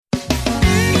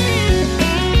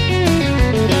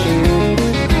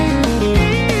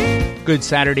Good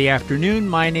Saturday afternoon.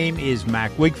 My name is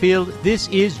Mac Wigfield. This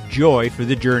is Joy for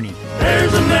the Journey.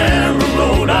 There's a narrow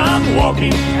road I'm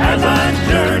walking as I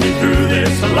journey through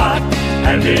this life,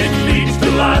 and it leads to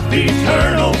life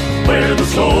eternal, where the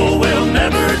soul will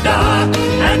never die.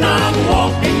 And I'm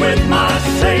walking with my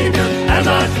Savior as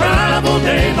I travel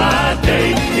day by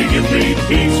day. He gives me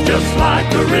peace just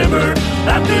like a river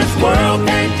that this world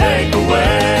can't take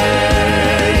away.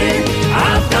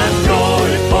 I've got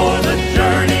joy for the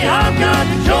journey, I've got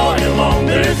joy along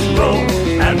this road,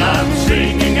 and I'm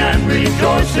singing and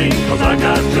rejoicing, 'cause I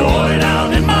got joy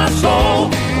down in my soul.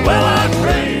 Well, I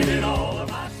traded all of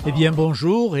my soul. Eh bien,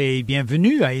 bonjour et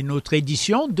bienvenue à une autre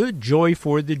édition de Joy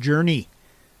for the Journey.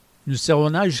 Nous serons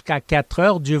là jusqu'à 4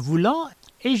 heures, Dieu voulant,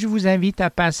 et je vous invite à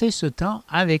passer ce temps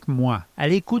avec moi, à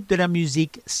l'écoute de la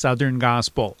musique Southern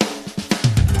Gospel.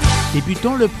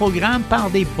 Débutons le programme par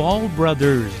des Ball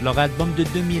Brothers, leur album de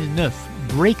 2009,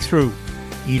 Breakthrough.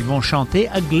 Ils vont chanter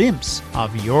A Glimpse of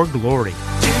Your Glory.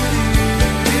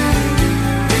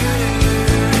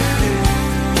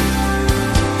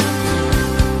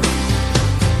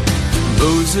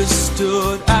 Moses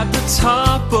stood at the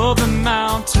top of the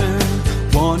mountain,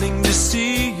 wanting to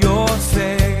see your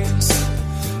face.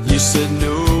 You said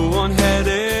no one had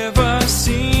ever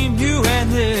seen you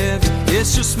and lived.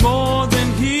 It's just more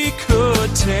than he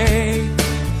could take.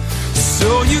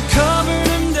 So you covered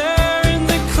him there in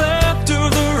the cleft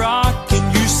of the rock,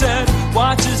 and you said,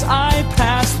 watch as I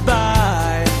pass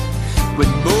by. When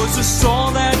Moses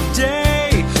saw that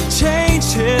day,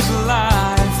 changed his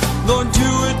life. Lord,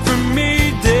 do it for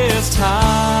me this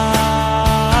time.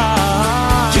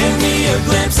 Give me a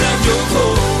glimpse of your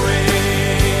glory.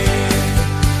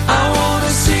 I want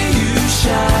to see you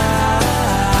shine.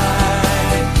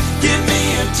 Give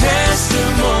me a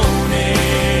testimony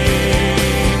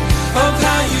of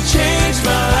how you changed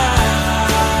my life.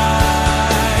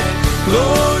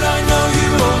 Lord, I know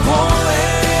you are holy,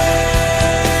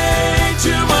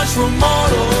 too much for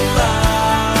mortal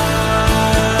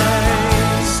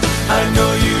lies. I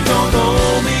know you don't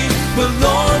know me, but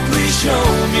Lord, please show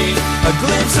me a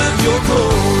glimpse of your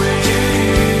glory.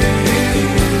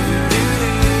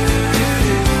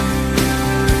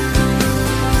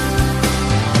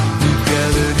 We've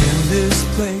gathered in this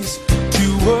place to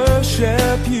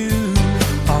worship you.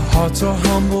 Our hearts are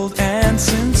humbled and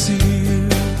sincere.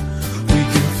 We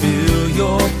can feel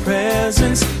your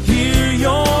presence, hear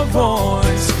your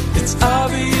voice. It's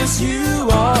obvious you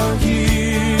are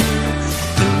here.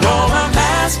 And all I'm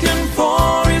asking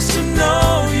for is to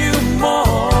know you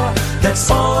more.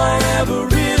 That's all I ever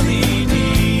really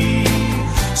need.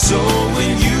 So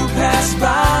when you pass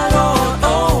by, Lord,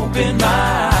 open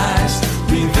my eyes.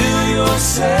 Reveal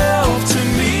yourself to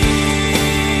me.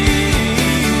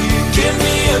 Give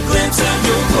me a glimpse of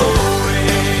your glory.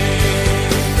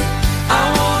 I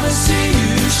want to see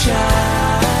you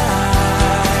shine.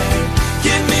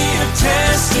 Give me a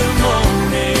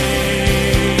testimony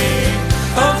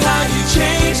of how you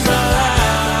changed my life.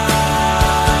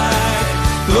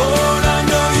 Lord, I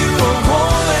know you are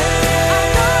holy,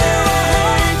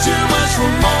 too much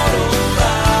for mortal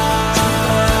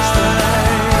lies.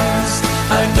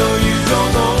 I know you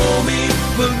don't know me,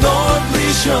 but Lord,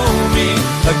 please show me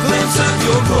a glimpse of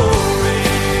your glory.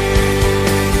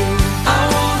 I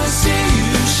want to see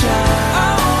you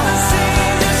shine.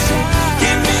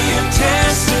 Give me a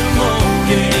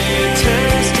testimony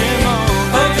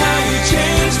of how you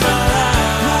changed my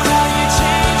life.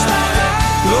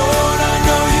 Lord, I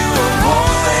know you are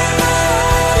holy,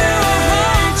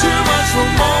 too much for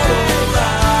mortal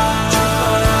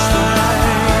lies.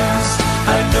 I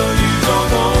know you don't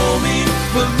know me,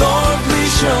 but Lord,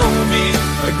 please show me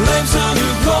a glimpse of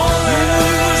your glory.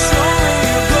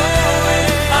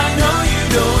 I know you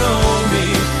don't know me,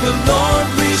 but Lord,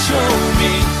 please show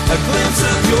me a glimpse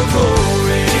of your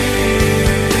glory.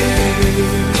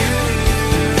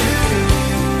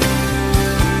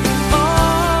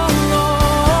 Oh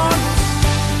Lord,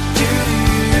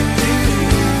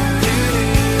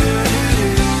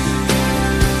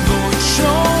 Lord,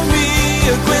 show me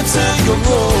a glimpse of your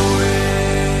glory.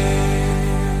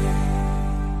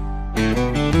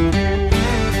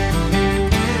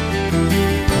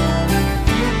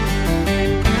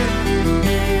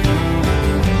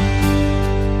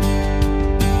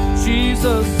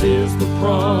 Jesus is the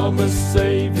promised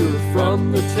Savior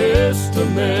from the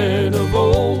testament of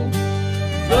old,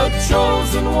 the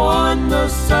chosen one, the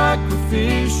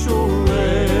sacrificial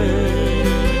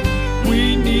lamb.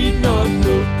 We need not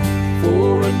look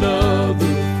for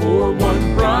another, for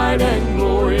one bright and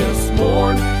glorious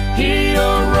morn. He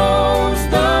arose,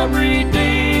 the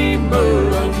Redeemer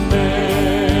of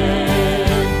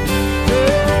man.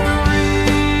 There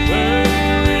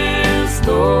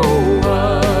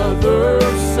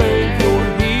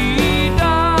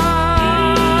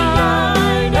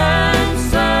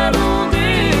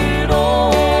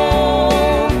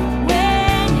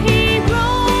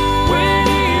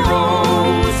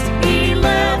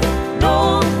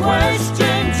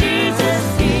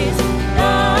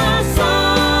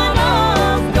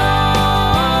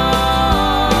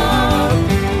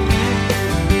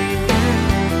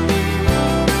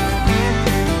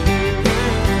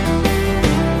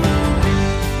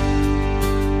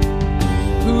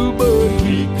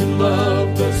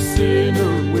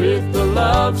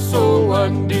love so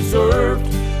undeserved.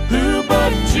 Who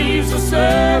but Jesus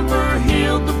ever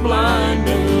healed the blind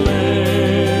and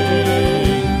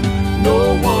lame?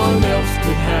 No one else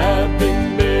could have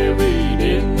been buried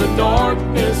in the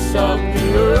darkness of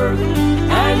the earth,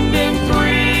 and in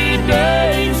 3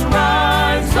 days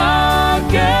rise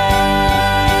again.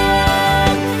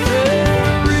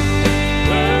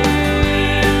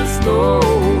 There is no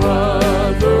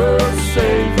other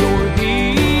Savior.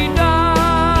 He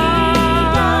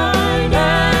died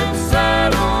and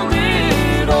settled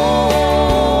it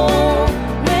all.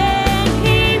 When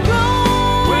he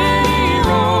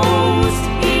rose,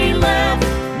 he left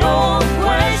no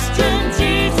question.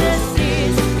 Jesus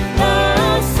is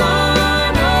the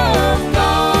Son of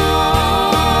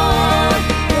God.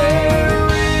 There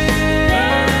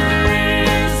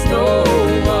is no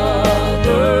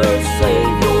other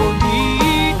Savior.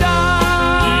 He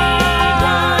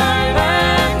died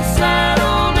and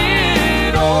settled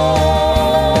it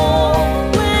all.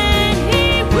 When he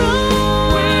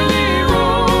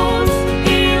rose,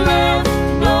 he left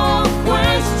no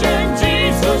question.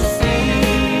 Jesus is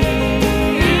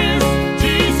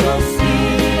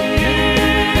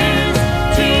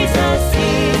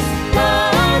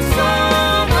the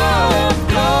Son of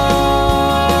God.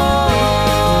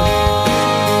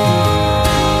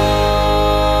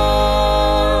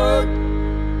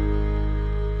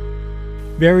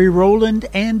 Barry Rowland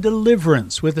and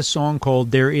Deliverance with a song called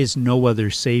There Is No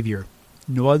Other Savior.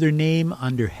 No other name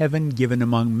under heaven given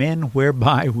among men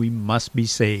whereby we must be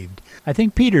saved. I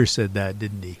think Peter said that,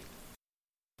 didn't he?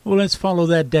 Well, let's follow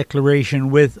that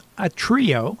declaration with a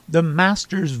trio, the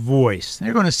Master's Voice.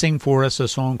 They're going to sing for us a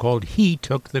song called He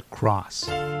Took the Cross.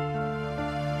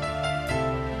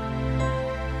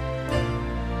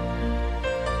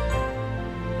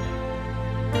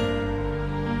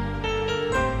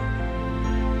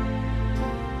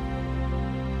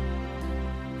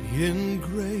 In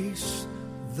grace,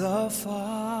 the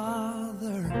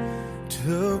Father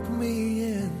took me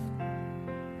in,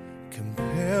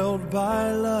 compelled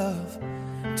by love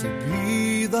to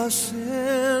be the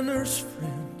sinner's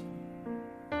friend.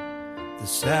 The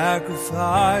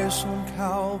sacrifice on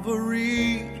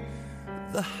Calvary,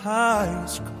 the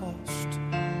highest cost.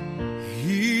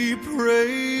 He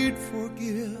prayed,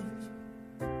 forgive.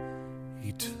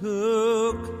 He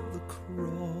took the cross.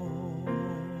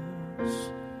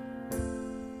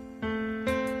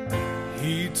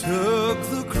 He took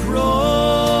the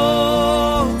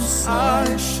cross.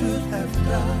 I should have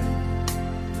died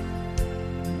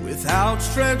with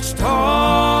outstretched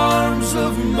arms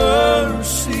of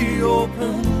mercy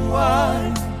open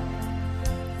wide.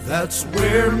 That's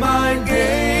where my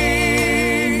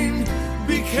gain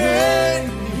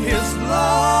became his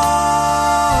loss.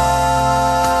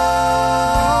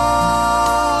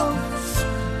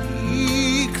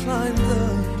 He climbed the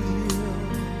hill.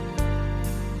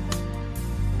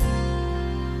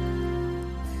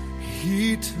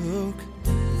 He took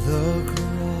the cross.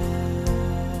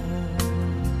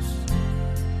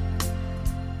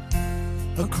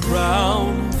 A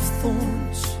crown of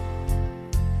thorns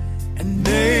and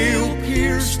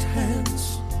nail-pierced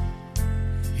hands.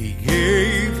 He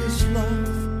gave his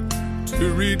love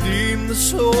to redeem the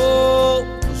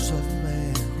souls of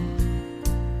man.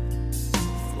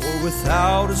 For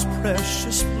without his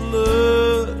precious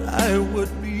blood I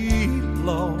would be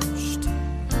lost.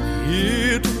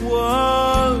 It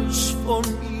was for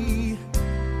me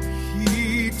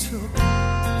he took the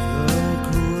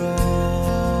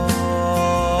cross.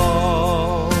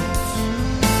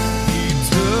 He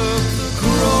took the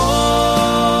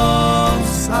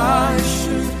cross. I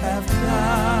should have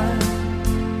died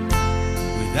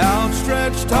with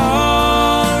outstretched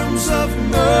arms of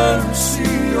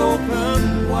mercy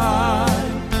open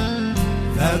wide.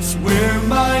 That's where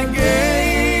my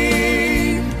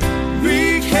gain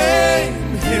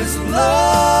became his loss.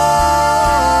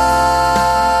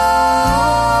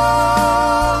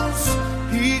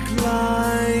 He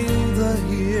climbed the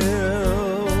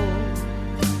hill.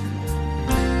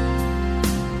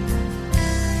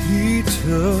 He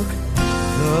took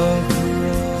the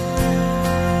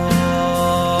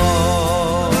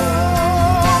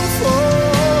cross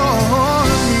for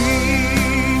me.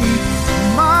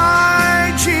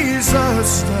 My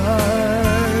Jesus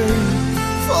died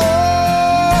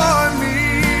for me.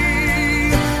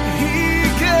 He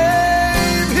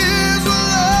gave his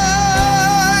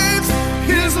life,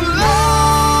 his life.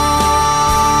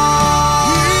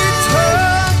 He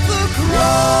took the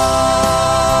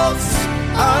cross.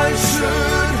 I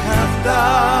should have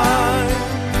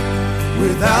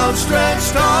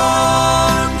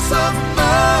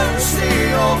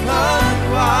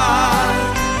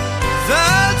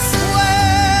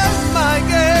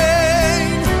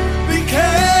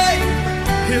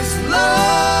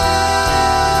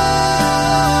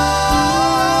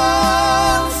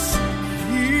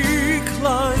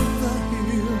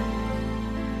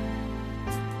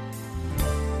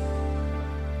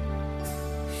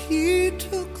He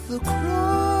took the cross.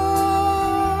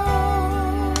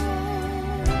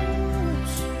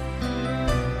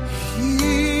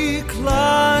 He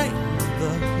climbed the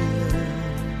hill.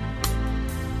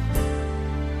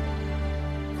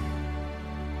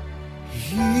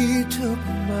 He took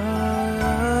my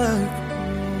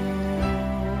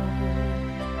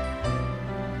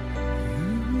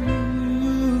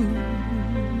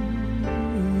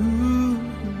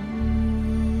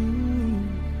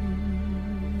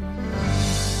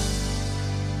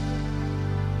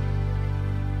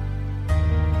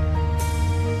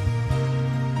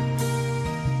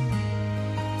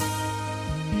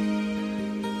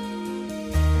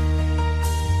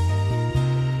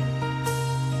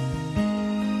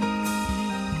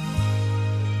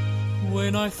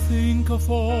When I think of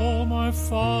all my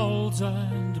faults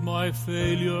and my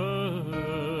failures,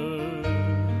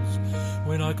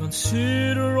 when I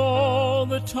consider all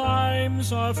the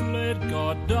times I've let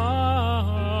God down,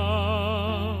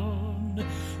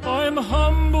 I'm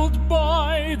humbled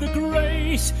by the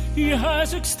grace He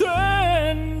has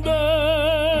extended.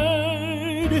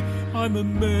 I'm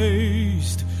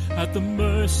amazed at the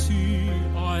mercy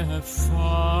I have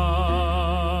found.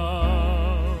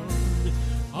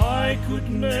 I could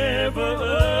never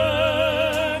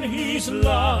earn His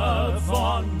love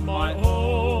on my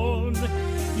own,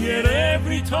 yet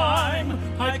every time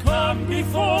I come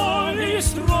before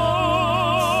His throne,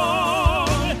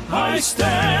 I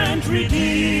stand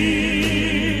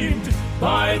redeemed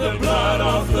by the blood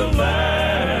of the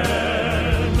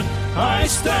Lamb. I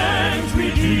stand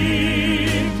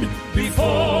redeemed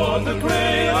before the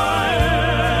great I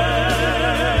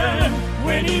am.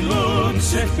 When He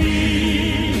looks at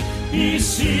me, He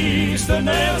sees the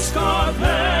nail-scarred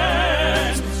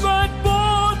hands that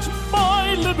bought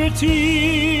my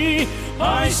liberty.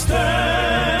 I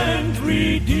stand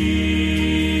redeemed.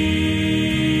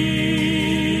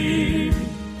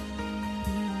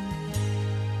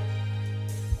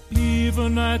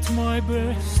 Even at my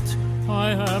best,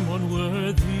 I am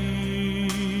unworthy.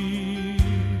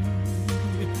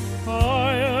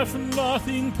 I have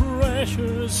nothing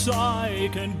precious I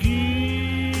can give.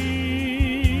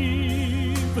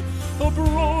 A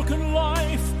broken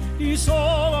life is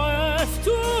all I have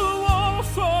to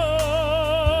offer,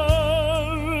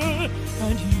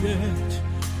 and yet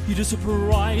it is a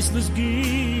priceless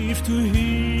gift to Him.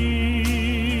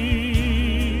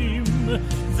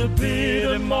 The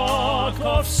bitter mark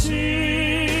of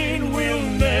sin will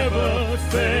never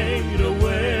fade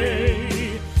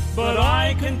away, but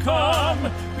I can come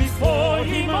before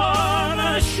Him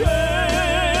unashamed.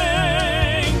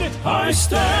 I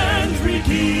stand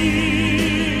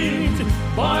redeemed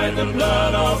by the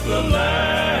blood of the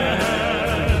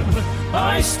Lamb.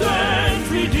 I stand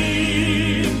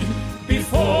redeemed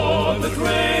before the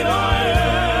great I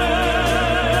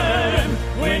am.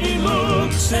 When He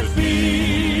looks at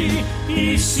me,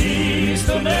 He sees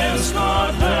the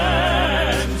nail-scarred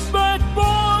hands that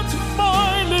bought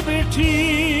my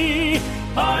liberty.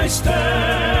 I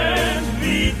stand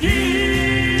redeemed.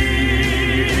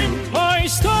 I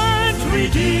stand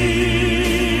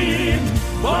redeemed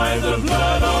by the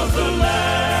blood of the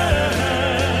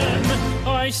Lamb.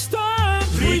 I stand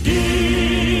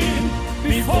redeemed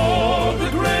before the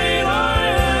great I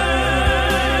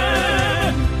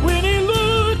am. When He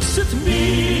looks at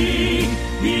me,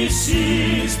 He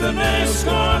sees the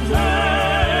nail-scarred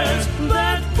hands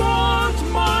that bought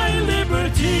my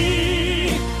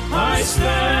liberty. I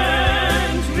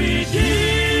stand redeemed.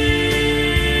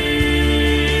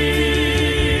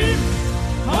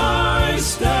 I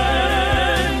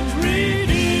stand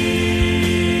redeemed.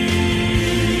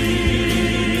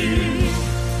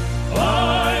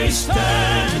 I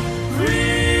stand redeemed.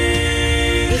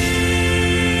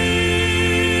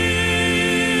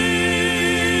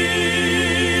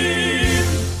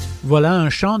 Voilà un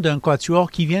chant d'un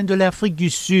quatuor qui vient de l'Afrique du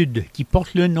Sud, qui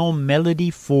porte le nom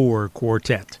Melody 4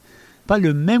 Quartet. Pas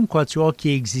le même quatuor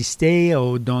qui existait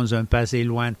dans un passé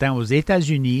lointain aux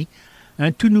États-Unis,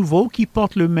 un tout nouveau qui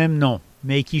porte le même nom,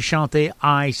 mais qui chantait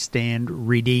I Stand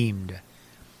Redeemed.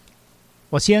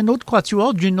 Voici un autre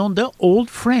quatuor du nom de Old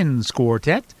Friends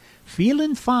Quartet,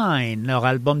 Feelin' Fine, leur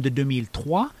album de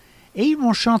 2003, et ils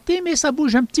vont chanter, mais ça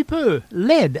bouge un petit peu,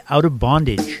 Led Out of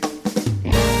Bondage.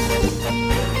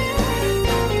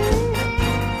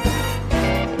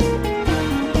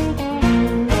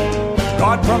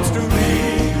 God promised to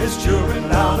lead His children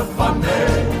out of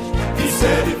bondage. He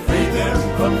said He'd free them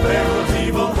from Pharaoh's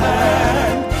evil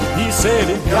hand. He said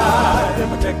He'd guide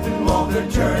and protect them on their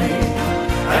journey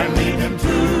and lead them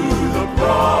to the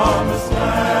promised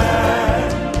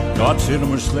land. God sent him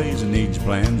with slaves and needs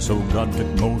plans, so God took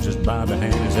Moses by the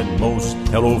hand and said, Moses,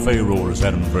 tell old Pharaoh to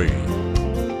set him free.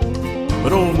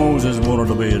 But old Moses wanted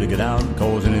a way to get out,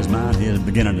 cause in his mind he was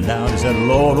beginning to doubt. He said,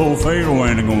 Lord, old Pharaoh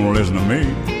ain't gonna listen to me.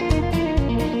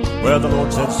 Well, the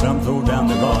Lord said, son, throw down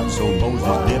the rod. So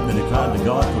Moses did, and he cried to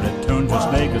God, for it turned to a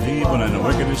snake of evil and the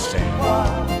wickedest sin.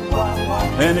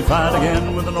 Then he cried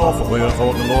again with an awful wail,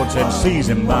 for the Lord said, seize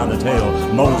him by the tail.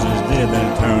 Moses did,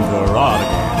 then it turned to a rod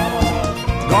again.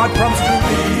 God promised to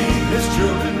lead his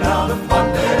children out of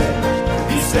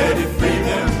bondage. He said he'd free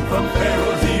them from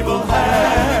Pharaoh's evil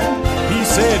hand. He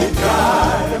said he'd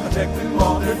guide and protect them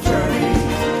on their journey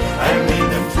and lead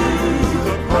them to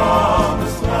the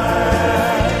promised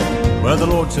land. Well, the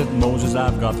Lord said, Moses,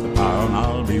 I've got the power, and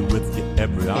I'll be with you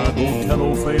every hour. Go tell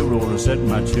old Pharaoh to set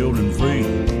my children free.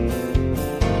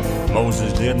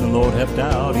 Moses did, and the Lord helped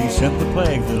out. He sent the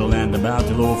plague to the land about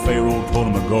till old Pharaoh told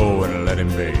him to go and let him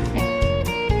be.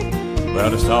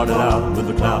 Well, it started out with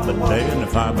the cloud by day and the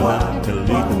fire by night to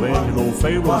lead the way till old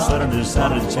Pharaoh suddenly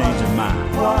decided to change his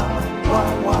mind.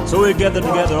 So he gathered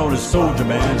together all his soldier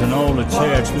bands and all the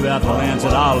chariots throughout the land,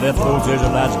 said, I'll let those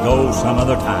Israelites go some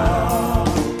other time.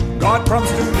 God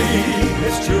promised to lead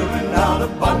his children out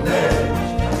of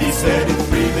bondage. He said he'd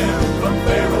free them from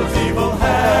Pharaoh's evil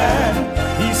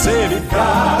hand. He said he'd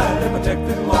guide and protect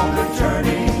them on their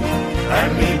journey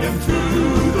and lead them to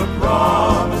the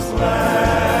promised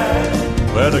land.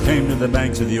 Well, they came to the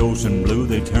banks of the ocean blue.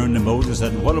 They turned to Moses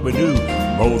and said, what'll we do?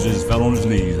 Moses fell on his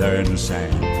knees there in the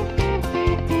sand.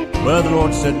 Well, the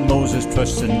Lord said, Moses,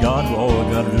 trust in God. All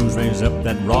I gotta do is raise up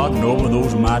that rod, and over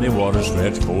those mighty waters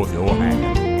stretch forth your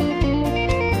hand.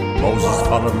 Moses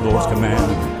followed the Lord's command,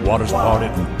 and waters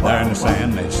parted, and there in the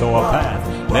sand they saw a path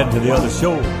led to the other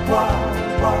shore.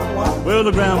 Well,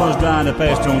 the ground was dry and they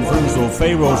passed on through, so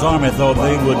Pharaoh's army thought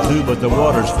they would too, but the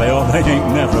waters fell. They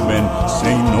ain't never been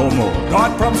seen no more.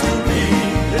 God promised to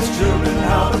lead his children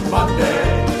out of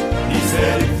bondage. He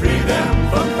said he'd free them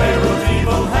from Pharaoh's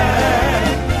evil hand.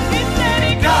 He said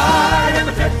he'd guide and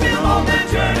protect them on their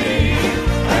journey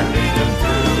and lead them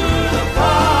through the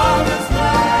promised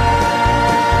land.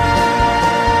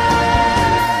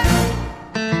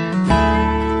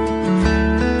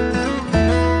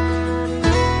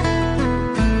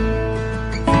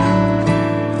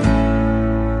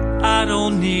 I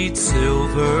don't need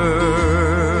silver,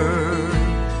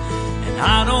 and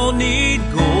I don't need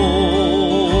gold.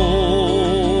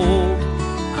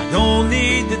 I don't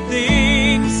need the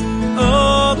things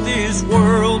of this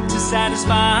world to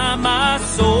satisfy my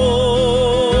soul.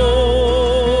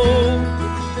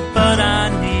 But I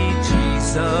need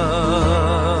Jesus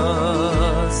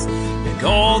and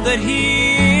all that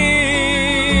He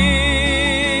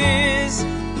is.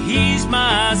 He's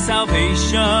my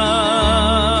salvation.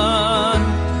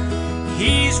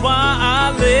 He's why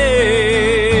I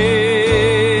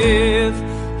live.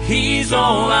 He's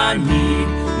all I need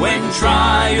when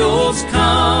trials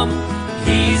come.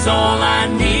 He's all I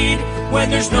need when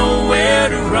there's nowhere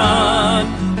to run.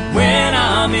 When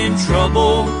I'm in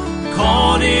trouble,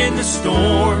 caught in the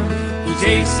storm, He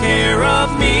takes care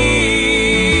of me.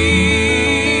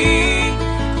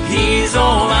 He's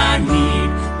all I need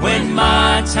when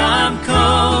my time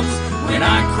comes. When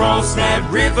I cross that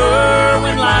river,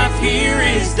 when life here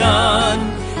is done.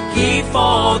 He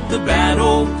fought the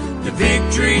battle, the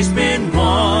victory's been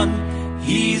won.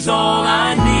 He's all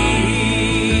I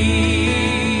need.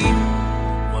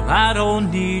 Well, I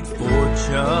don't need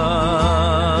fortune,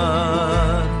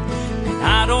 and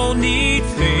I don't need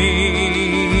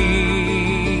fame.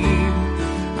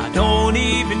 I don't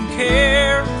even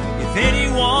care if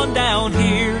anyone down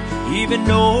here even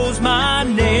knows my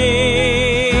name.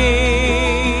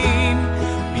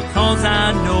 Because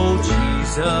I know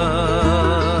Jesus,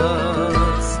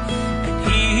 and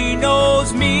He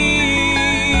knows me,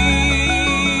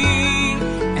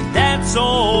 and that's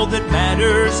all that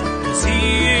matters, 'cause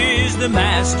He is the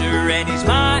Master, and He's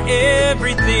my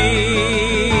everything.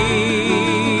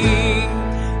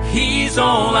 He's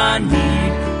all I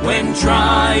need when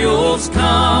trials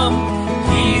come.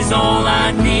 He's all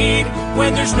I need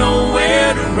when there's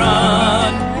nowhere to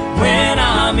run. When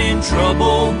I'm in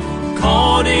trouble,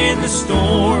 caught in the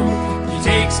storm, He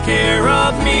takes care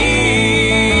of me.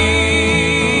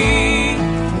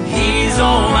 He's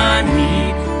all I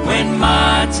need when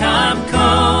my time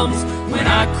comes. When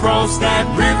I cross that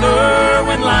river,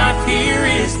 when life here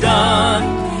is done.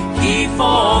 He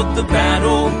fought the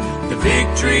battle, the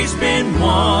victory's been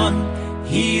won.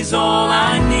 He's all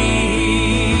I need.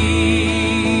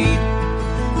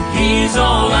 He's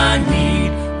all I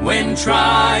need when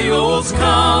trials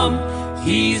come.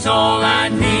 He's all I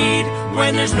need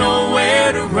when there's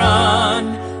nowhere to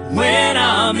run. When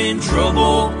I'm in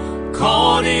trouble,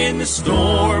 caught in the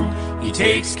storm, He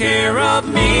takes care of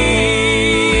me.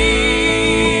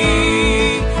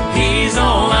 He's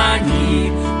all I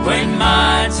need when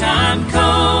my time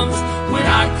comes, when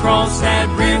I cross that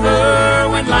river,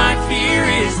 when life here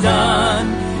is done.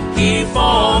 He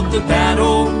fought the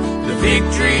battle, the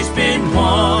victory's been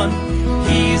won.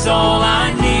 He's all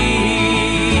I need.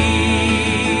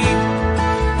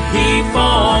 He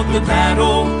fought the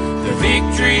battle, the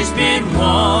victory's been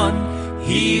won.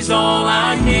 He's all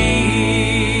I need.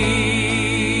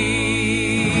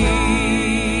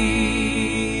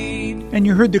 And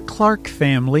you heard the Clark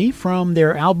Family from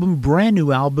their brand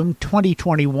new album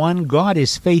 2021, God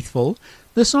is Faithful.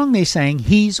 The song they sang,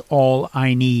 He's All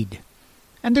I Need.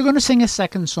 And they're going to sing a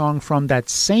second song from that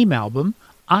same album,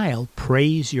 I'll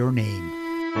Praise Your Name.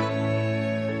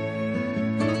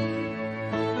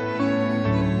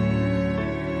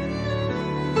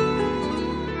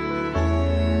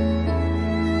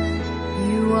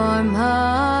 You are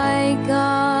my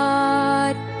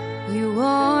God, you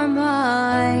are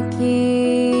my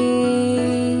King,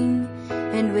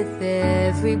 and with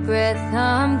every breath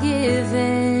I'm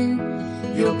given,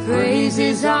 your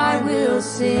praises I will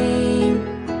sing.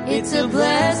 It's a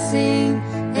blessing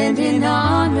and an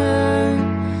honor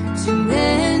to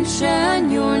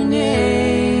mention your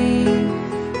name,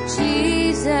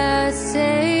 Jesus,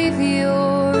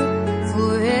 Savior,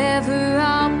 forever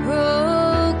I'll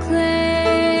proclaim,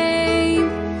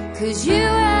 'cause you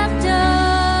have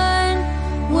done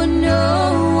what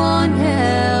no one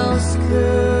else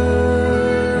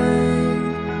could.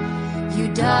 You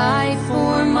died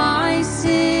for my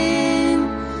sin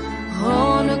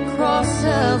on a cross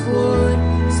of wood,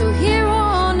 so here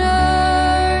on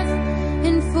earth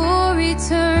and for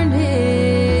eternity,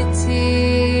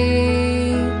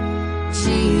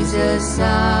 Jesus,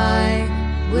 I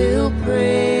will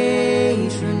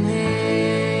praise your name.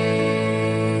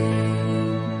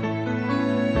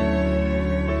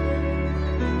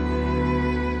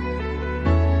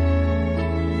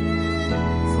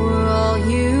 For all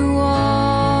you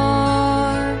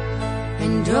are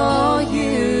and all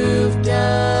you've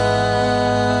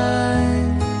done,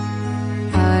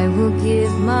 I will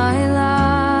give my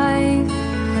life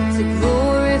to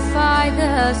glorify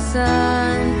the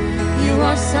Son. You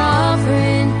are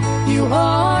sovereign, you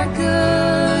are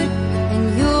good, and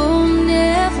you'll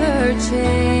never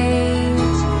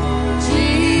change.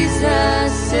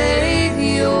 Jesus,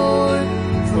 Savior,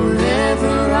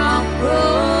 forever I'll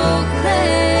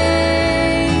proclaim,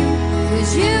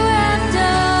 'cause you have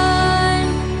done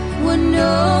what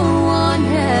no one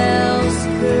else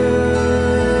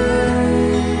could.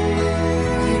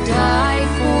 You died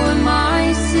for my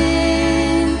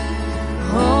sin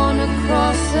on a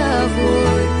cross of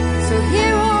wood, so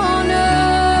here on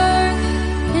earth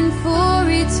and for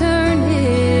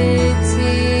eternity,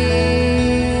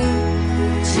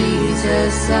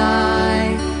 Jesus, I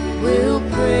will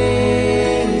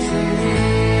praise your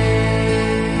name.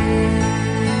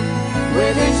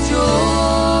 Where there's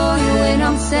joy when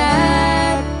I'm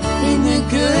sad, in the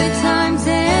good times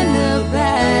and the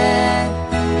bad,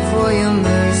 for your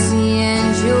mercy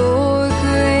and your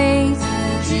grace,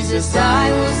 Jesus, I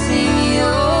will sing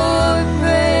your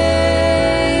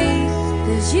praise,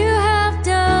 'cause you have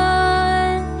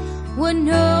done what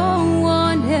no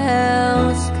one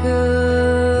else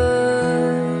could.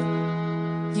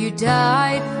 You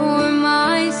died for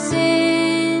my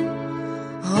sin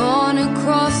on a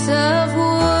cross of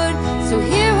wood, so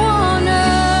here on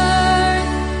earth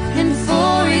and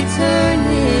for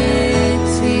eternity,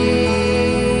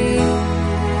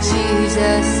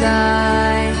 Jesus,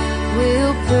 I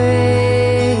will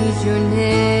praise your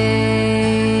name.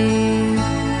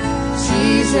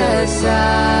 Jesus,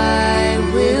 I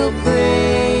will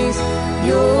praise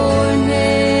your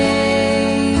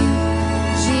name.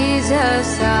 Jesus,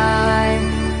 I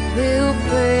will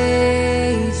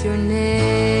praise your name.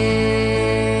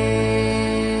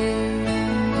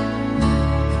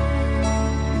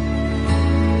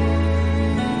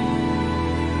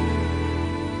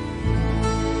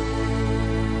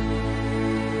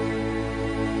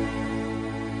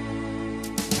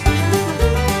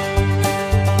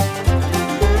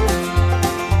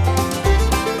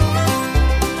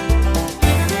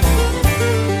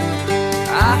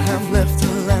 I have left a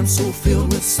land so filled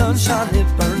with sunshine it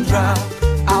burned dry.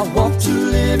 I walked to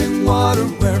living water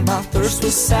where my thirst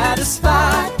was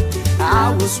satisfied.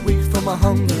 I was weak from my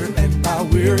hunger and my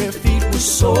weary feet were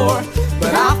sore,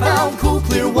 but I found cool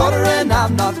clear water and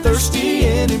I'm not thirsty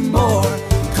anymore,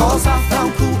 'cause I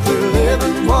found cool clear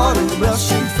living water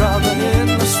rushing from an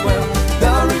endless well.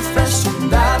 The refreshing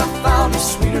that I found is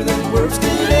sweeter than words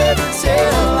could ever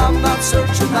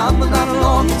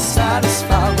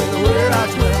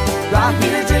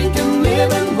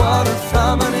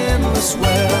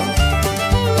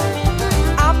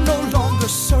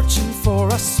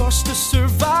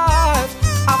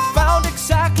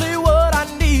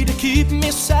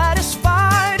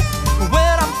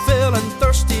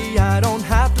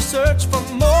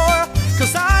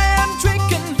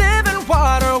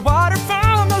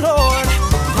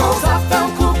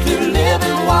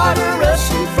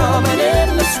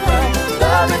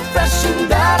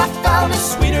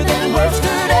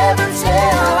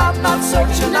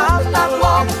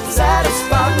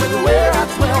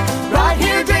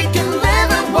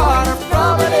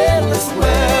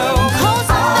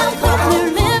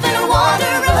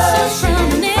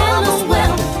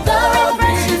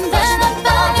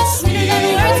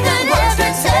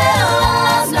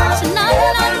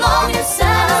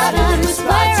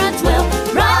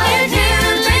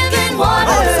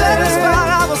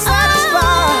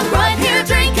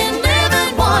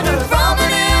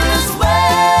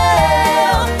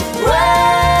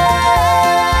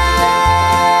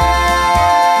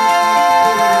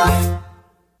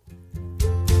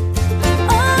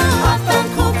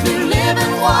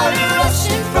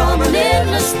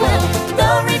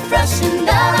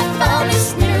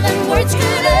words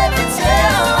could ever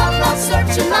tell. I'm not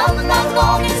searching, I'm not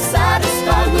longing,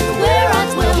 satisfied with where I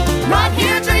dwell. Right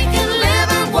here drinking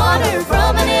living water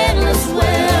from an endless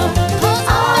well. 'Cause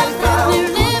I've got clear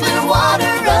living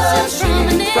water rushing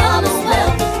from a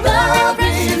well. The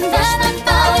rich investment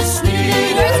valley,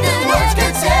 sweeter than words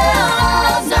could tell.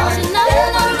 I'm searching,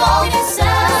 I'm not longing,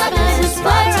 satisfied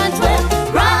where I dwell.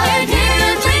 Right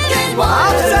here drinking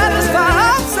water.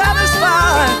 I'm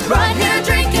satisfied, Right here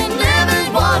drinking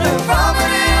living water from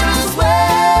an endless well.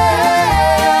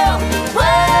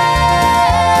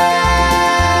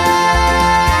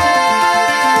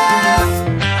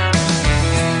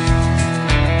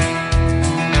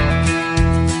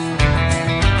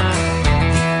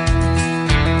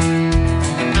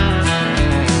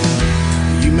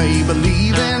 You may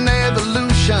believe in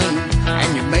evolution,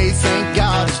 and you may think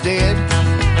God is dead,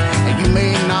 and you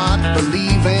may not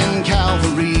believe in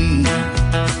Calvary.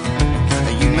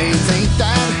 You may think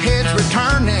that heads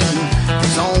returning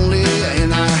is only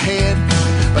in our head,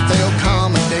 but there'll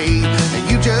come a day that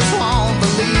you just won't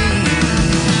believe.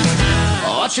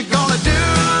 What you gonna do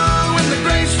when the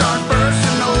graves start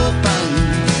bursting open?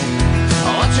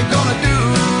 What you gonna do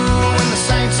when the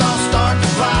saints all start to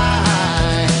fly?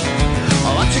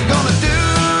 What you gonna do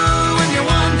when you're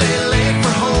one day late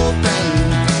for hoping?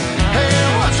 Hey,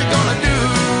 what you gonna do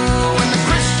when the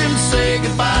Christians say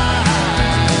goodbye?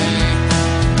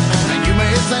 And you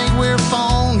may think we're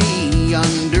phony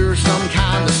under some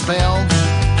kind of spell,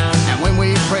 and when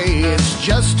we pray it's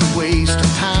just a waste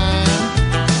of time.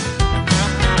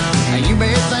 And you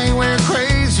may think we're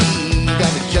crazy,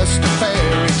 that it's just a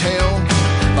fairy tale,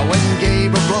 but when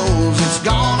Gabriel blows, it's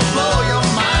gonna blow your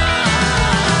mind.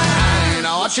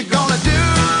 What you gonna do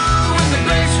when the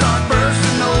graves start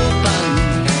bursting open?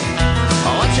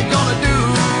 What you gonna do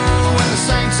when the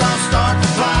saints all start to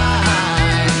fly?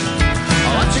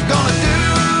 What you gonna do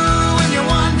when you're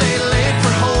one day late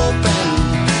for hoping?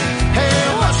 Hey,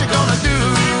 what you gonna do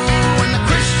when the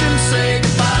Christians say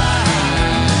goodbye?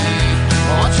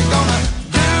 What you gonna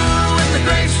do when the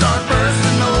graves start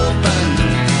bursting open?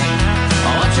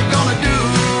 What you gonna do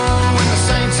when the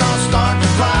saints all start to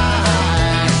fly?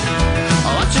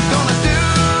 What you gonna do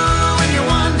when you're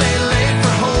one day late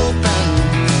for hoping?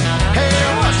 Hey,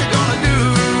 what you gonna do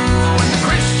when the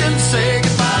Christians say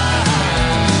goodbye?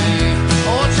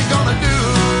 What you gonna do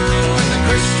when the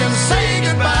Christians say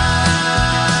goodbye?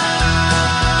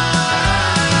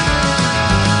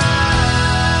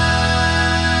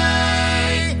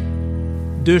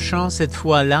 Deux chants cette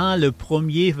fois-là, le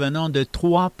premier venant de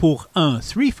 3 pour 1,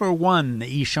 3 for 1,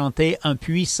 il chantait Un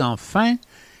puits sans fin,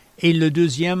 et le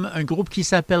deuxième, un groupe qui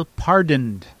s'appelle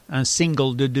Pardoned, un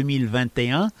single de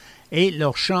 2021, et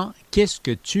leur chant Qu'est-ce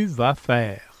que tu vas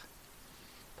faire?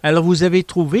 Alors vous avez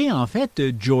trouvé en fait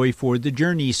Joy for the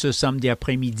Journey ce samedi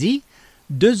après-midi,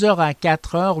 2h à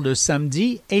 4h le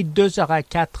samedi et 2h à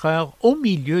 4h au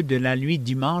milieu de la nuit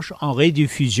dimanche en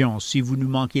rediffusion. Si vous nous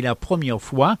manquez la première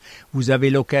fois, vous avez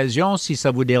l'occasion, si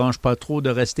ça ne vous dérange pas trop, de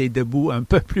rester debout un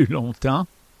peu plus longtemps.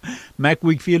 Mac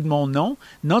Wickfield, mon nom.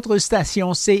 Notre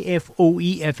station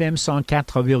CFOI FM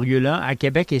 104,1 à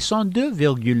Québec et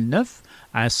 102,9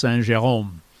 à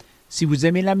Saint-Jérôme. Si vous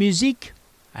aimez la musique,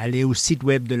 allez au site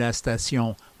web de la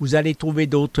station. Vous allez trouver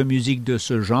d'autres musiques de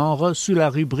ce genre sous la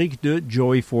rubrique de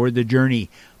Joy for the Journey.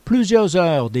 Plusieurs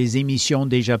heures des émissions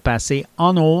déjà passées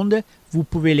en ondes, vous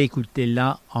pouvez l'écouter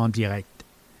là en direct.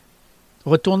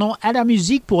 Retournons à la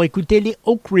musique pour écouter les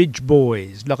Oak Ridge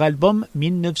Boys. Leur album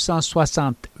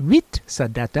 1968, ça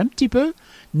date un petit peu,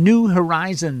 New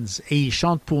Horizons, et ils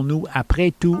chantent pour nous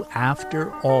Après tout, After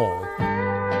All.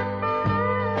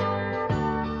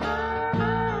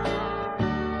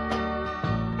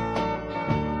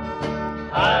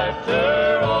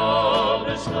 After all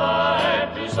this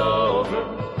life is over,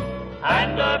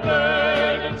 and our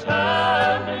burdens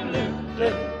have been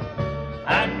lifted,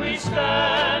 and we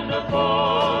stand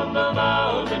upon the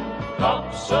mountain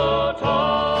top so tall,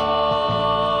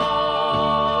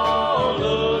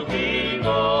 looking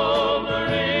over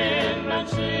inland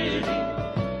city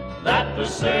that the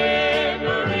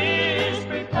Savior is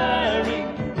preparing,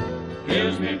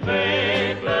 gives me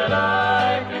faith that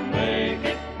I can make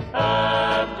it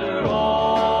after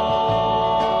all.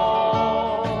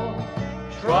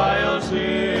 Trials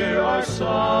here are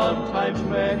sometimes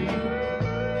many,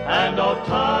 and oft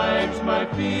times my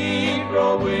feet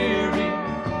grow weary,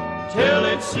 till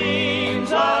it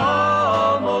seems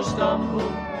I almost stumble,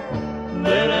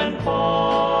 then and fall.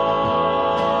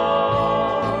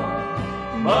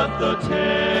 But the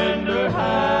tender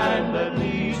hand that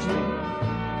leads me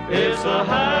is the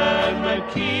hand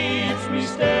that keeps me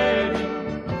steady,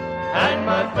 and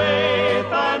my faith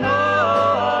I know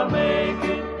I may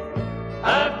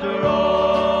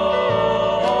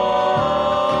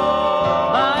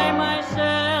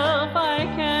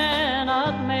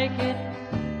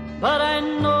but I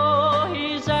know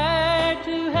He's there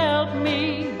to help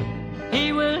me.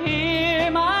 He will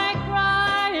hear my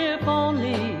cry if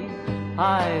only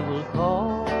I will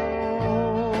call.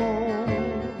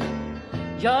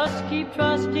 Just keep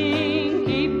trusting,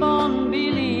 keep on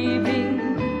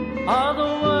believing, are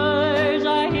the words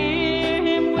I hear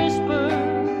Him whisper.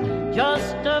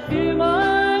 Just a few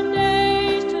more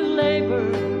days to labor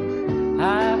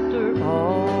after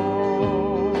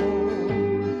all.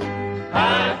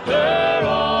 After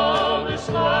all this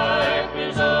life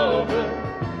is over,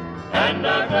 and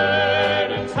our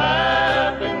burdens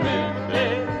have been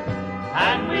lifted,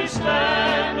 and we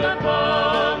stand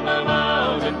upon the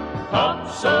mountain top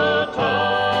so tall,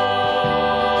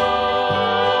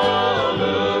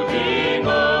 looking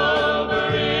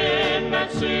over in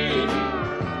that city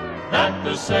that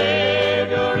the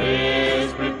Savior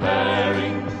is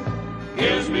preparing,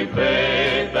 gives me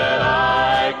faith that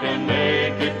I can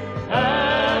make it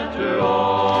after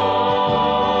all.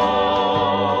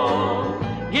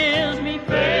 Gives me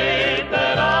faith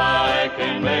that I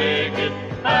can make it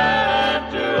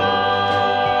after all.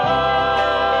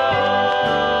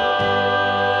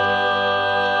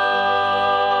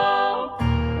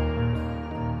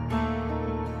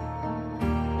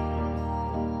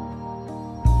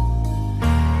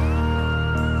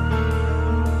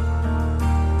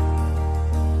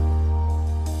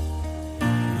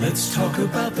 Let's talk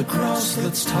about the cross,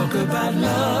 let's talk about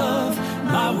love.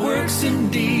 My works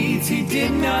and deeds He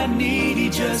did not need, He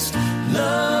just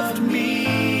loved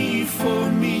me for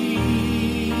me.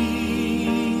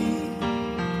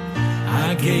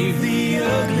 I gave the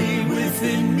ugly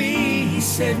within me, He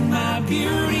said, my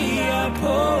beauty I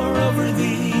pour over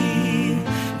thee.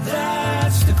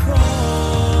 That's the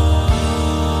cross.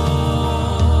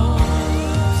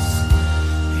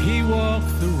 He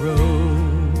walked the road,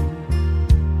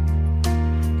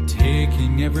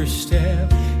 taking every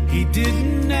step He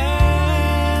didn't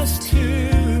ask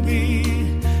to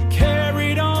be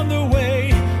carried on the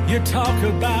way. You talk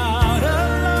about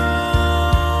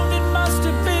alone, it must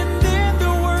have been then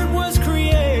the Word was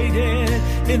created.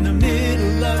 In the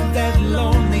middle of that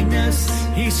loneliness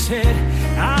He said,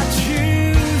 I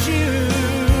choose you.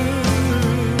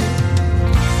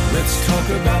 Let's talk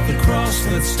about the cross,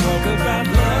 let's talk about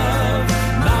love.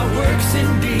 My works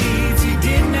and deeds He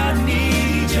did not need,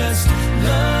 He just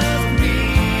loved me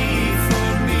for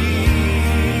me.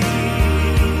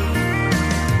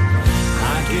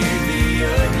 I gave the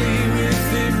ugly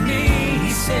within me,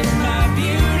 He said, my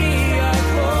beauty I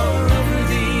pour over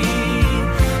thee.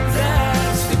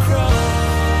 That's the cross.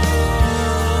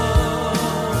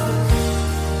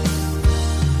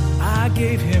 I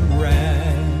gave Him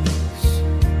rags,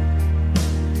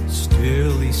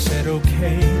 still He said,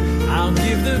 okay, I'll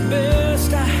give the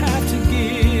best I have to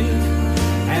give,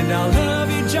 and I'll love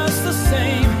you just the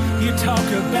same. You talk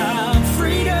about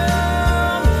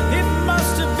freedom, it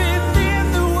must have been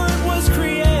then the Word was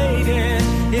created.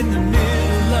 In the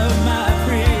middle of my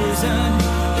prison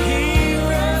He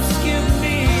rescued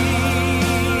me.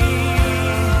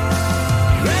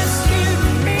 Rescued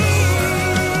me.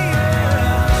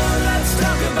 Let's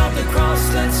talk about the cross,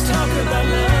 let's talk about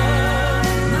love.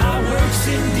 My works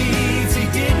and deeds He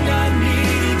did not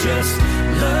need, He just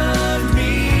loved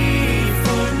me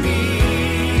for me.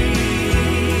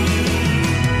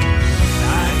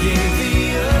 I gave the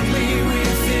ugly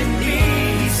within me,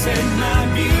 He said, my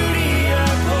beauty I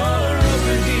pour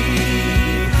over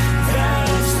thee.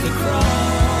 That's the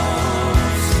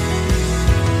cross.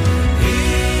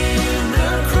 In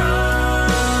the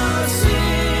cross,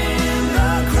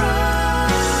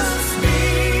 be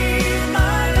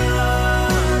my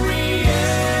glory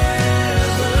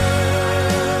ever.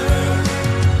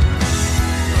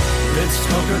 Let's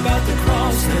talk about the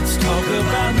cross, let's talk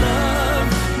about love.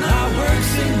 My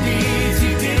works and deeds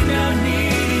He did not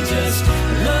need, He just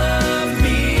loved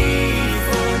me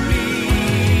for me.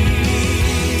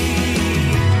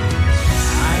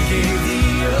 I gave the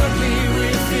ugly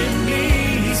within me,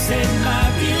 He said, my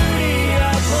beauty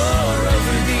I pour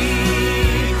over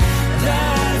thee.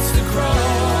 That's the cross.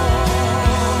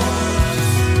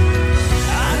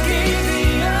 I gave the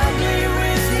ugly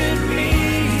within me,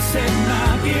 He said, my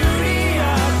beauty I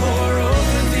pour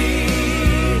over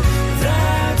thee.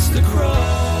 That's the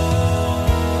cross.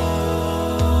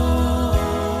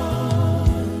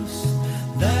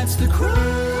 That's the cross.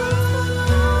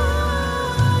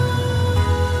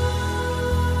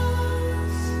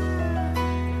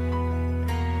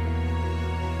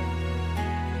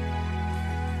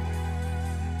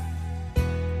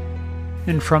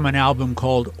 And from an album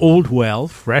called Old Well,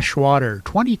 Fresh Water,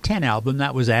 2010 album,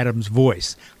 that was Adam's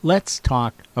voice. Let's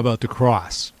talk about the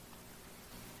cross.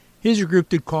 Here's a group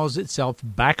that calls itself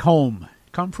Back Home.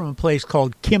 Come from a place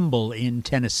called Kimball in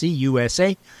Tennessee,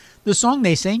 USA. The song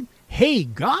they sing, Hey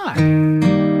God!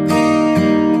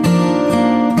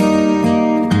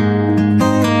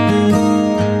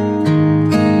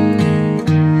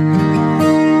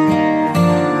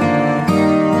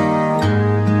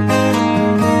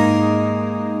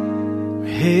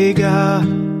 Hey God,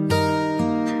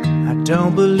 I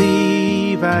don't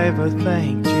believe I ever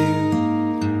thanked you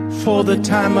for the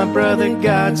time my brother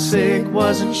got sick,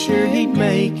 wasn't sure he'd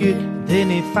make it, then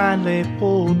he finally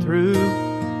pulled through.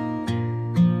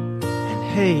 And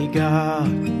hey God,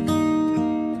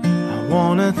 I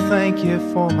wanna thank you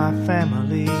for my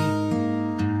family.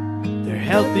 They're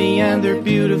healthy and they're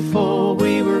beautiful,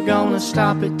 we were gonna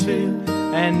stop at 2,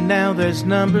 and now there's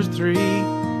number 3.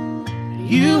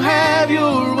 You have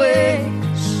your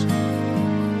ways,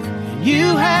 and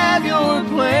you have your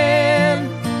plan.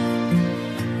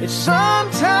 It's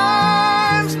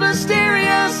sometimes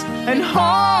mysterious and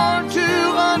hard to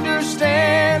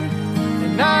understand.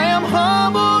 And I am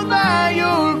humbled by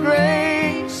your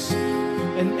grace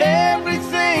and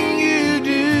everything you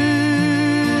do.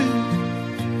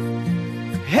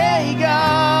 Hey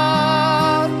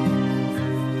God,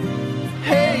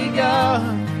 hey God,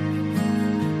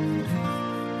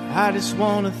 I just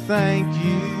want to thank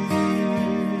you.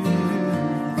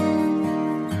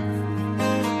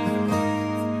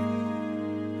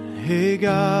 Hey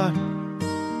God,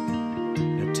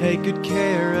 now take good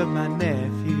care of my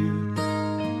nephew.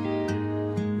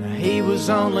 Now he was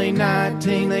only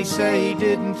 19, they say he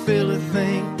didn't feel a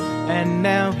thing, and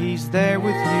now he's there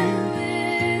with you.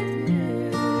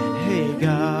 And hey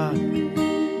God,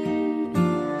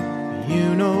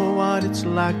 you know what it's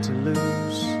like to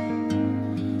lose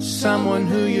someone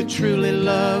who you truly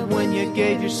love. When you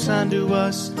gave your son to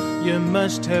us, you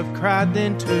must have cried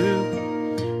then too.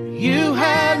 You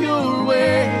have your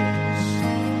ways,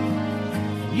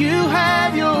 you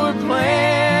have your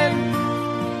plan.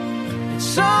 It's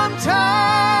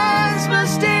sometimes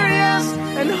mysterious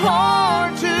and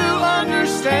hard to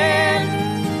understand.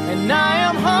 And I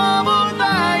am humbled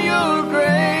by your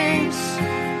grace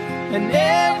and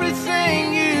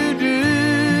everything you do.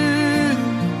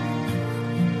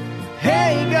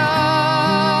 Hey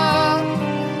God,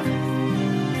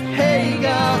 hey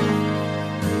God,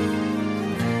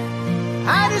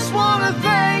 I just want to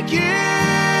thank you.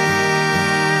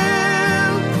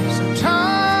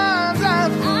 Sometimes I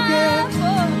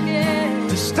forget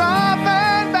to stop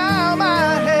and bow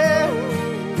my head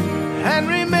and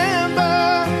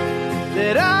remember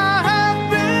that I have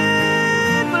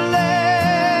been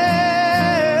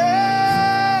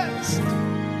blessed.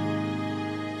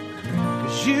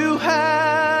 'Cause you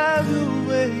have your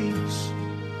ways,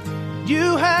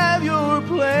 you have your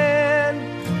plan.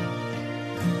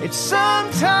 It's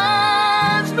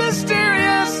sometimes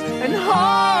mysterious and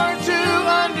hard to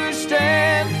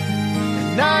understand.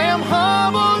 And I am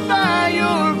humbled by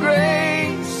your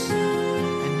grace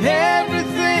and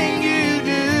everything you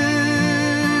do.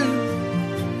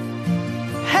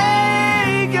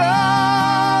 Hey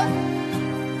God,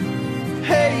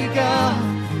 hey God,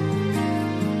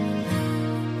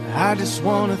 I just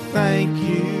want to thank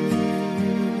you.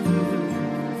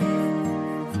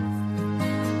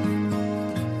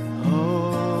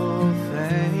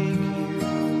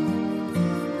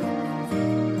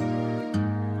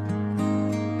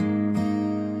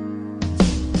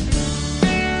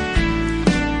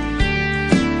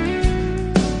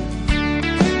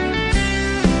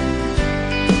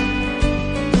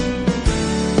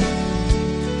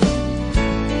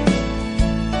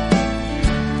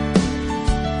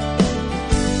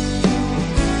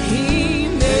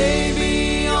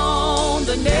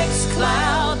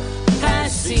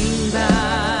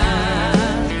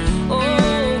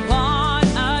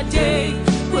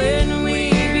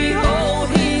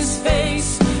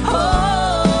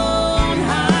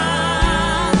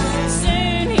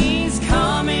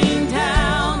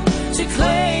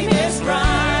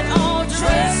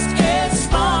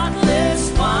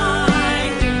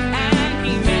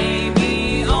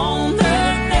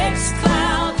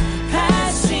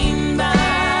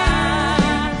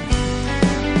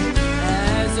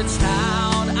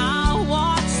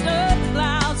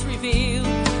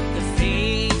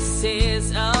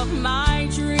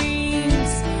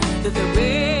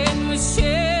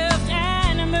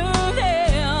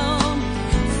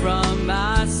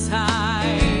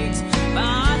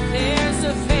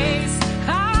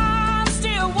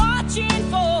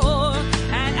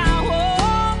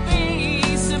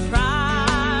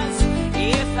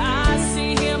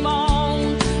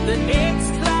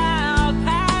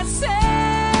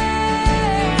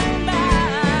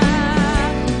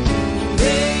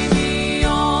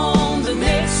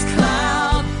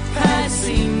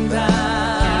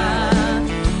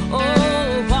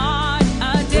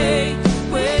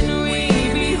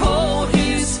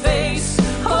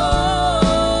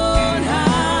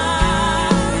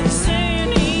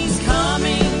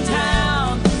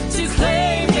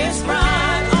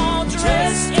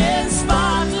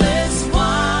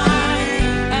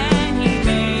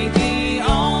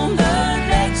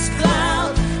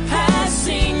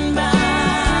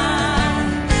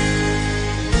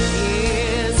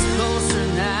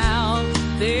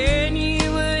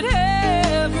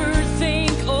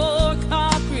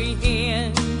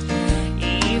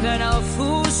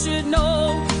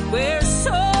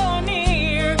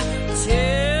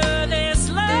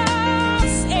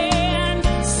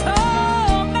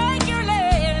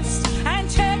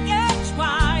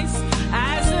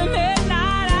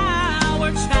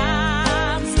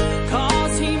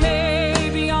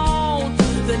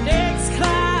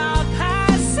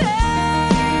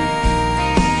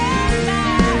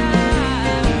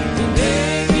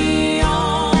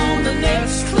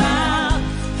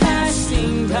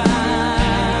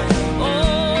 time.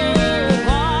 Oh,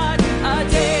 what a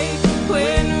day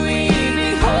when we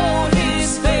behold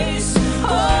His face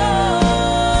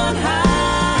on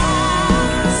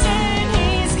high. Saying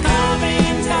He's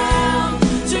coming down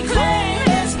to claim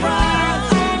His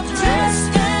bride,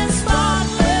 dressed in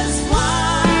spotless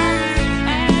white,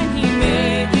 and He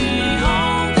may be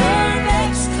on the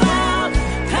next cloud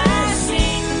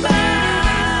passing by.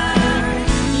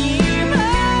 You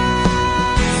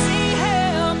might see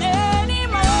Him any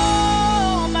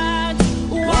moment.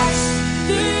 Watch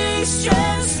the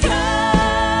eastern sky.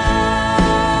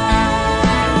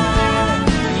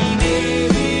 He may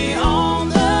be on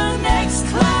the next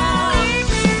cloud.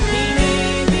 He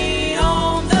may be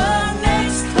on the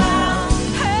next cloud.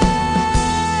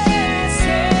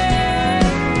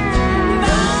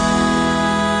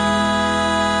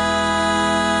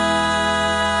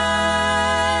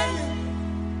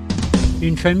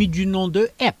 Une famille du nom de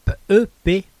Epp,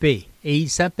 E-P-P, et ils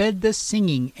s'appellent The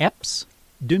Singing Epps.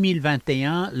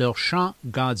 2021, leur chant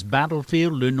God's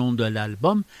Battlefield, le nom de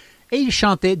l'album, et ils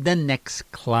chantaient The Next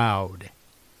Cloud.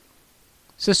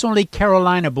 Ce sont les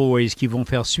Carolina Boys qui vont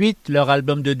faire suite, leur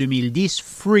album de 2010,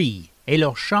 Free, et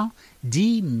leur chant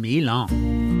 10 000 ans.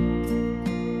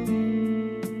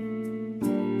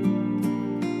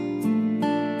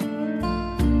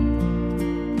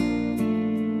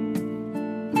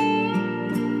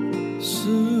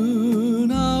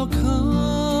 Soon I'll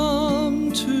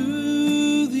come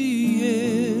to the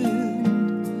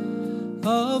end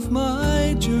of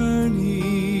my journey,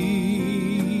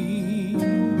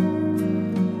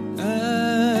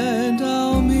 and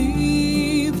I'll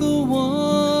meet the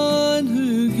one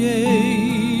who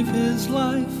gave his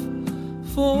life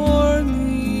for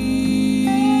me.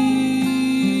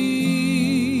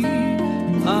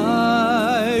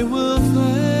 I will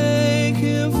thank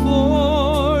him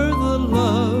for the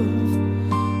love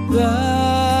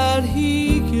that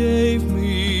he gave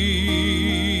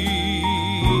me,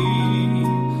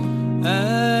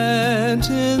 and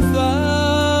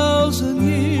 10,000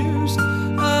 years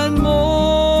and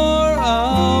more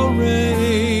I'll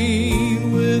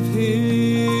reign with him.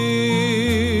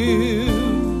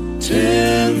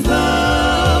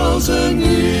 10,000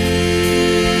 years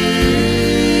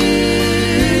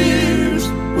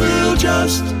will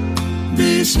just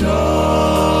be started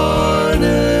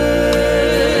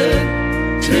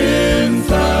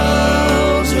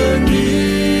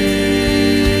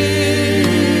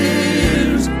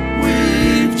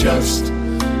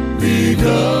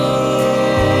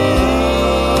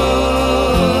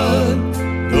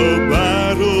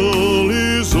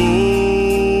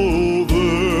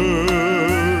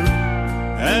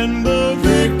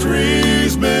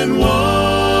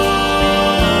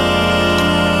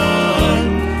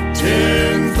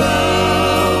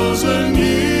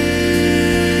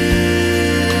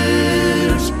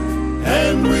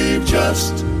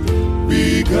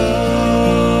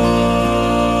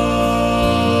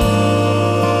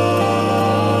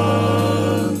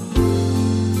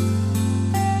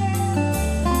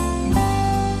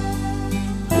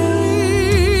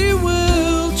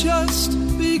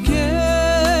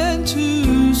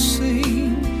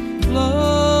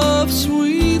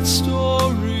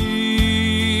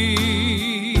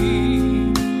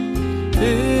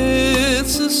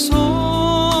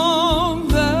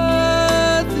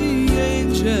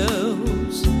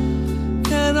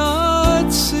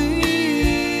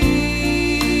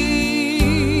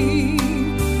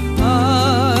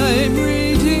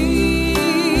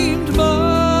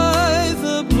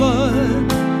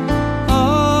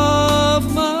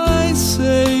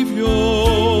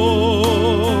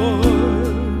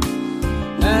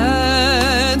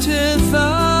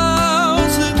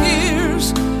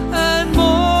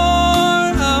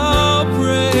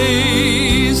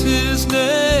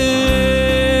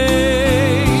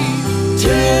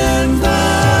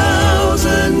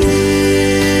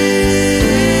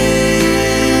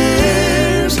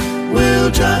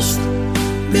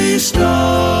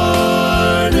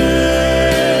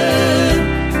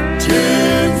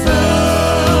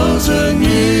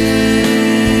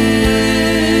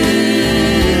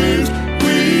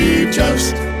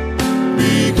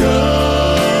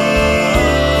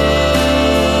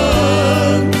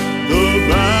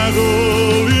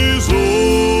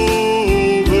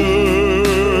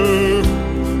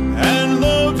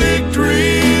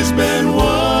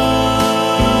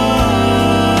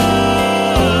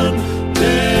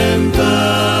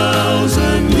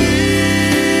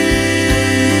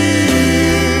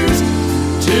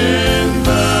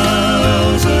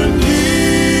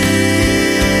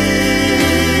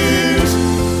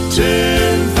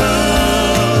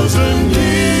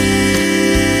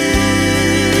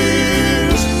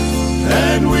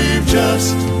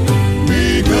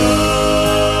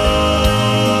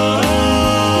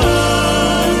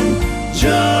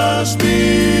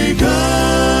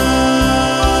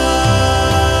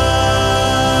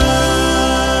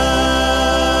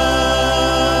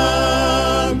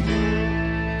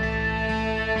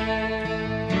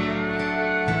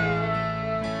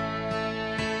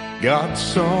God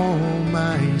saw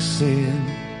my sin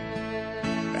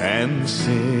and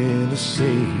sent a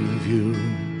Savior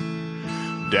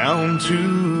down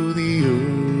to the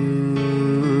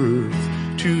earth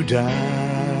to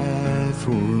die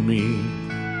for me.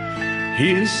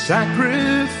 His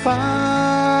sacrifice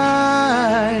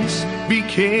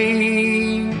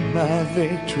became my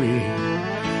victory.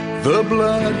 The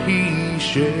blood he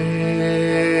shed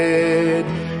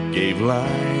gave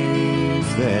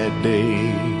life that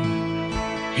day.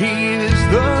 He is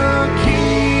the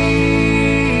King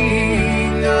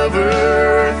of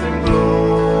earth and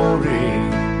glory.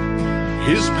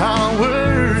 His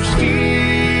power still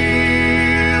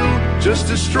just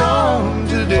as strong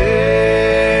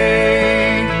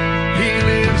today. He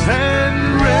lives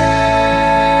and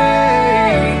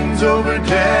reigns over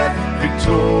death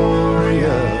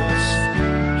victorious.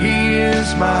 He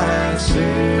is my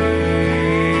Savior,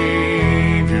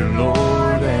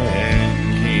 Lord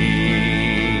and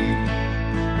King.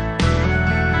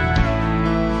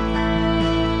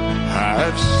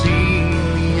 I've seen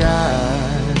the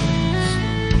eyes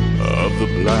of the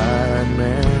blind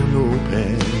man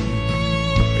open,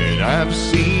 and I've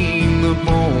seen the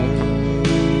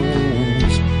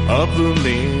bones of the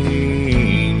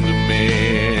lame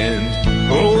mend.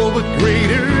 Oh, but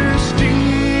greater still,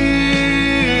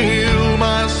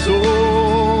 my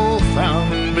soul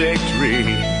found victory,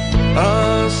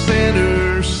 a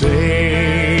sinner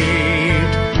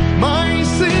saved, my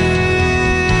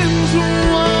sins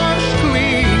washed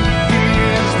clean. He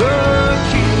is the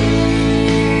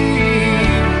King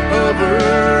of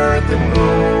earth and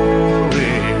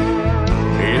glory.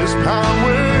 His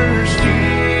power still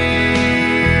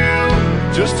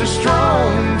just as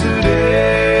strong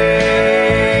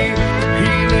today. He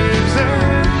lives and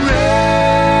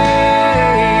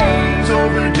reigns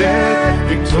over death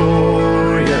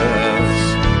victorious.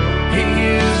 He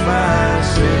is my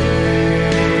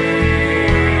Savior,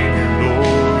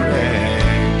 Lord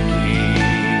and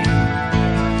King.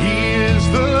 He is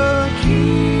the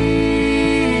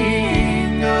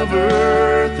King of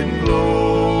earth and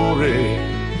glory.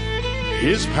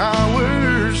 His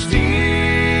power still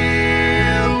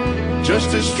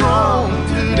just as strong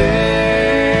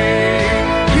today.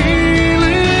 He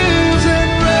lives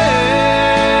and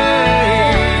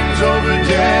reigns over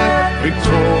death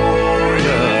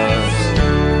victorious.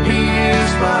 He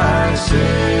is my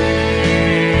Savior,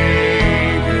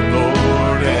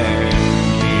 Lord and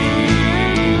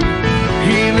King.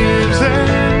 He lives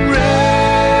and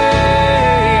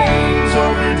reigns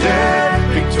over death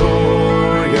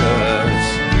victorious.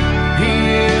 He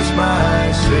is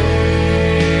my Savior,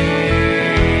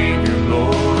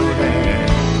 Lord and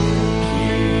King.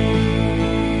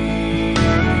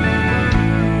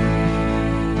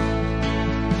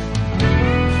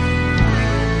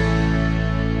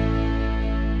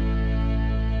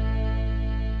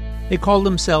 They called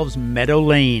themselves Meadow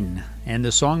Lane, and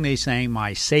the song they sang,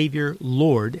 My Savior,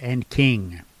 Lord and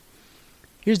King.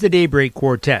 Here's the Daybreak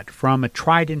Quartet from a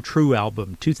Tried and True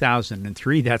album,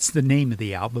 2003. That's the name of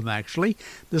the album, actually.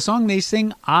 The song they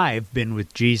sing, I've Been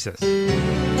with Jesus.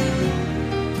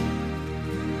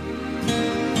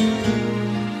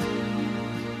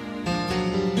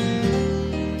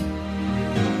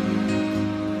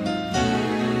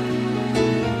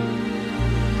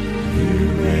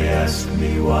 Ask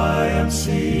me why I'm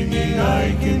singing,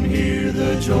 I can hear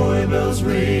the joy bells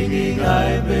ringing.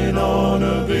 I've been on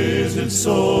a visit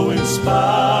so inspiring.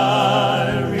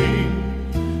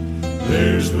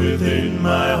 There's within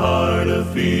my heart a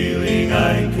feeling,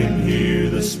 I can hear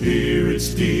the Spirit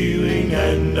stealing,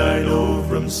 and I know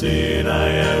from sin I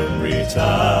am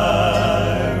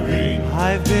retiring.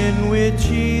 I've been with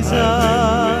Jesus,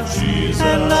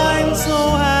 and I'm so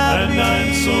happy.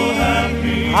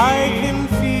 I can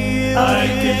feel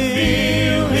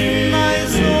Him in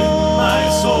my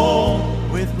soul.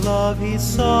 With love He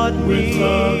sought me.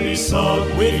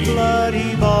 With blood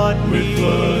He bought me.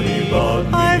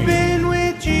 I've been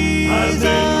with Jesus,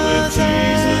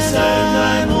 and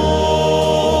I'm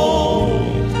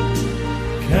home.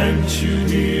 Can't you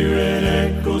hear an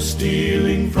echo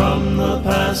stealing from the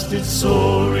past? It's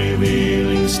so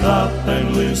revealing. Stop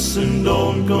and listen,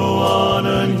 don't go on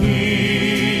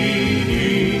unheeding.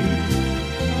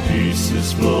 Peace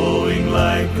is flowing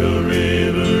like a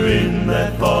river in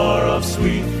that far-off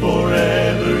sweet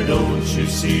forever. Don't you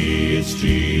see it's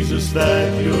Jesus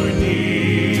that you're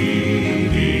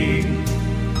needing?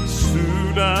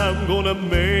 Soon I'm gonna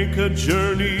make a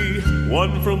journey,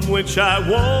 one from which I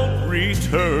won't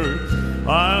return.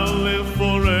 I'll live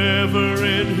forever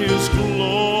in His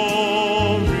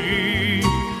glory.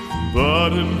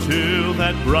 But until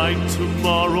that bright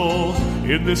tomorrow,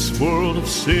 in this world of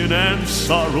sin and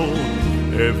sorrow.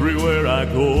 Everywhere I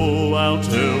go, I'll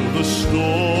tell the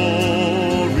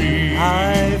story.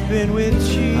 I've been with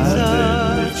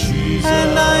Jesus,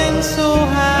 and I'm so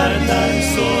happy.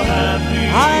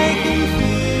 I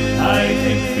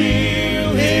can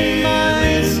feel Him in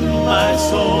my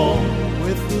soul.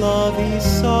 With love He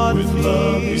sought me.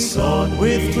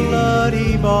 With blood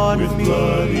He bought me.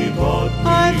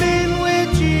 I've been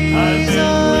with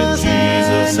Jesus,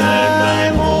 and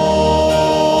I'm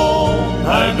home.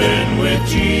 I've been with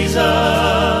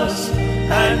Jesus,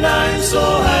 and I'm so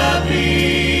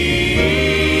happy.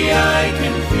 I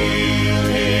can feel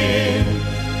Him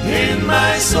in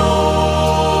my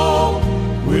soul.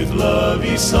 With love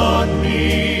He sought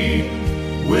me,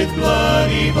 with blood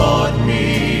He bought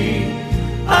me.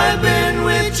 I've been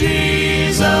with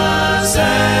Jesus,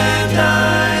 and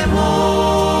I'm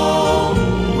home.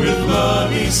 With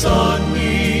love He sought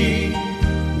me,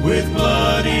 with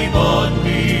blood He bought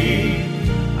me.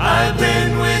 I've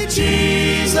been with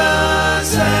Jesus,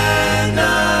 and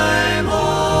I'm home.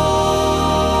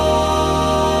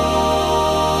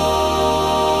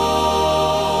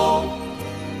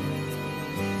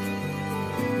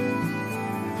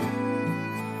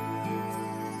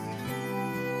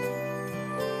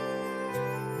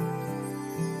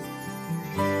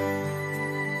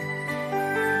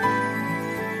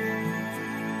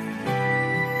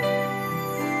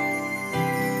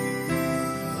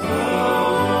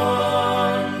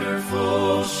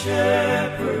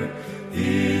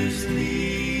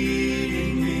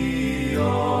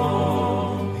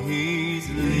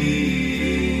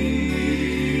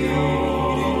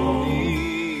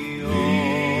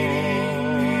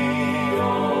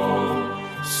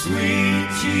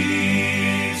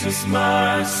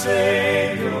 My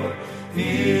Savior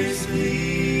is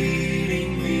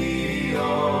leading me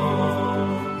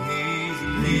on. He's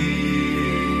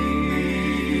leading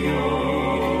me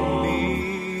on.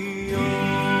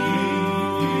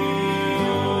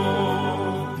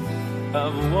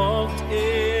 I've walked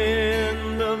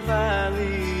in the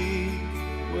valley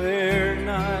where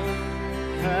night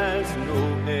has no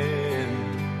end.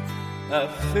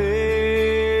 I've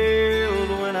failed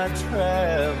when I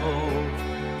travel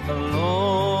alone,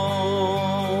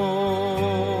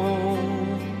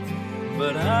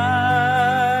 but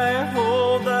I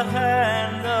hold the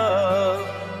hand of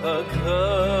a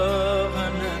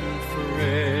covenant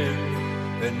friend,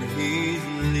 and He's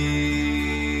leading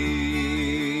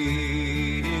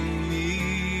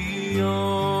me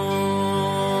on.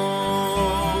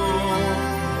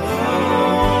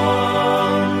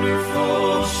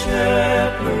 Wonderful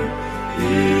Shepherd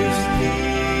is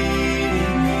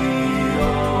leading me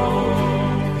on.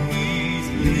 He's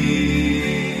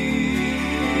leading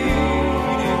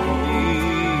me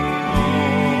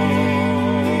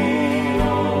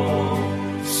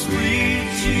on. Sweet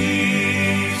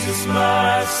Jesus,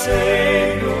 my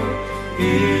Savior,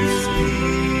 is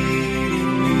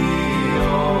leading me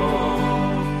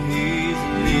on. He's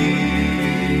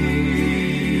leading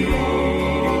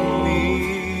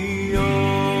me on.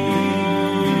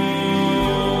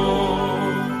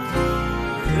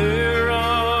 There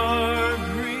are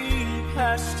green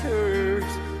pastures,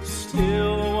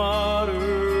 still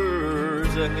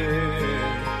waters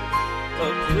ahead, a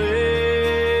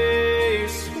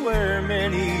place where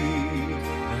many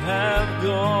have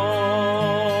gone.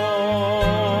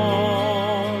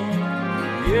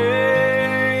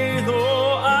 Yea,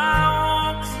 though I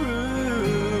walk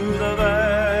through the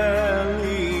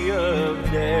valley of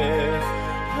death,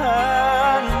 I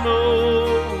know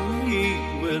He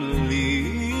will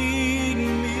lead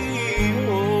me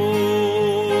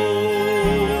home.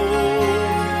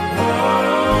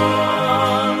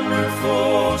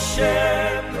 Wonderful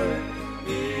Shepherd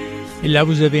is. Et là,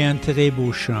 vous avez un très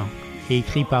beau chant,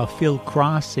 écrit par Phil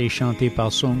Cross et chanté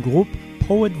par son groupe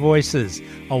Poet Voices,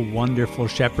 A Wonderful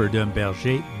Shepherd, un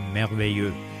berger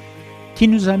merveilleux, qui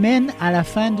nous amène à la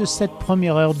fin de cette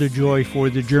première heure de Joy for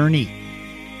the Journey.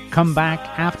 Come back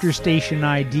after station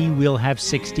ID. We'll have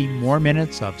 60 more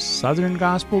minutes of Southern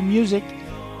gospel music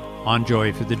on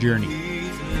Joy for the Journey.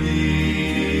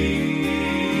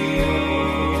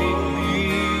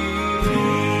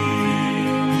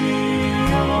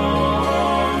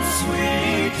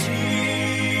 Sweet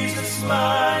Jesus,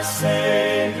 my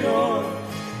Savior,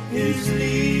 is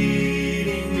leading.